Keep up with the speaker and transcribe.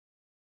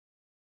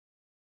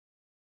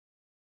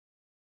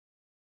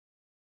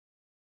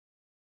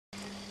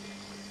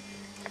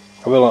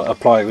will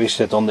apply a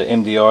reset on the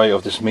MDI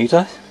of this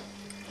meter,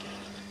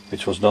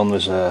 which was done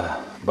with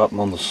a button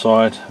on the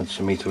side. It's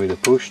the meter reader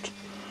pushed,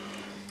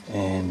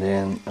 and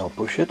then I'll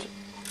push it.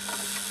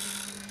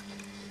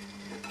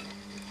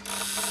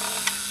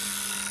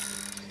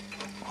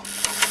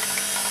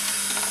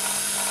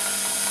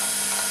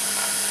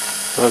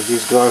 So I have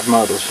these drive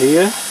motors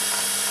here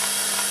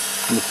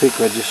on the peak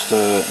register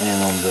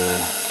and on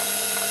the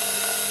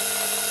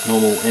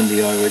normal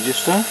MDI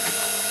register,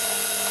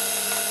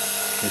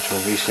 which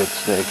will reset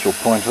the actual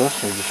pointer.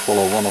 So you just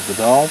follow one of the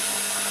dials.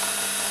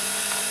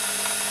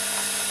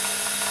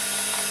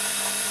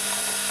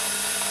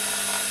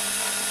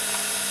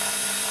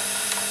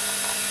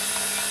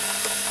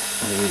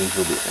 And the readings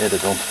will be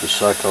added onto the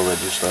cycle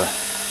register.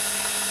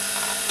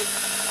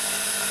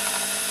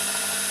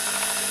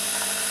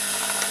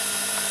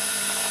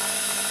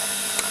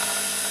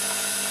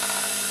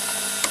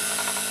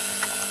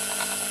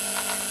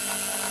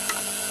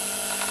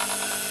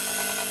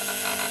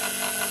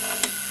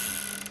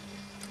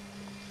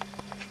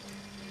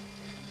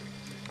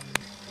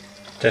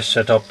 Test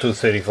setup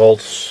 230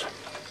 volts,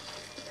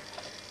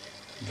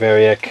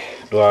 variac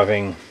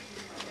driving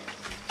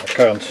a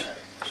current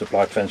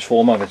supply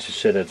transformer, which is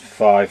set at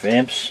 5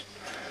 amps.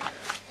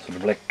 So the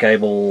black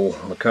cable,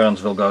 the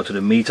current will go to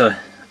the meter.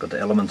 Got the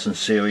elements in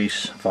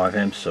series, 5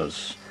 amps, so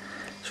it's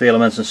 3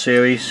 elements in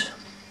series.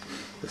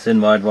 The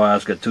thin white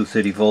wires get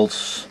 230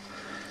 volts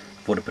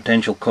for the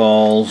potential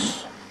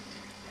coils.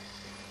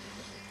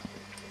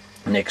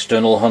 An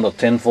external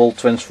 110 volt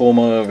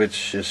transformer,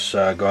 which is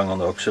going on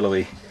the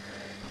auxiliary,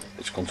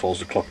 which controls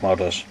the clock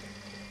motors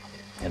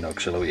and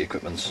auxiliary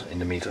equipment in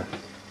the meter.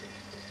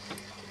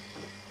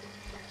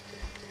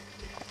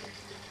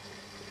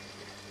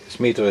 This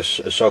meter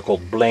is a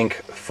so-called blank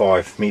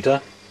 5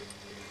 meter,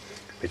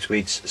 which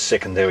reads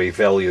secondary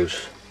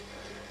values.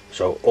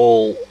 So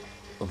all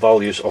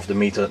values of the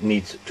meter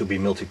need to be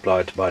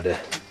multiplied by the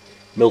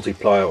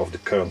multiplier of the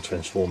current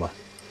transformer.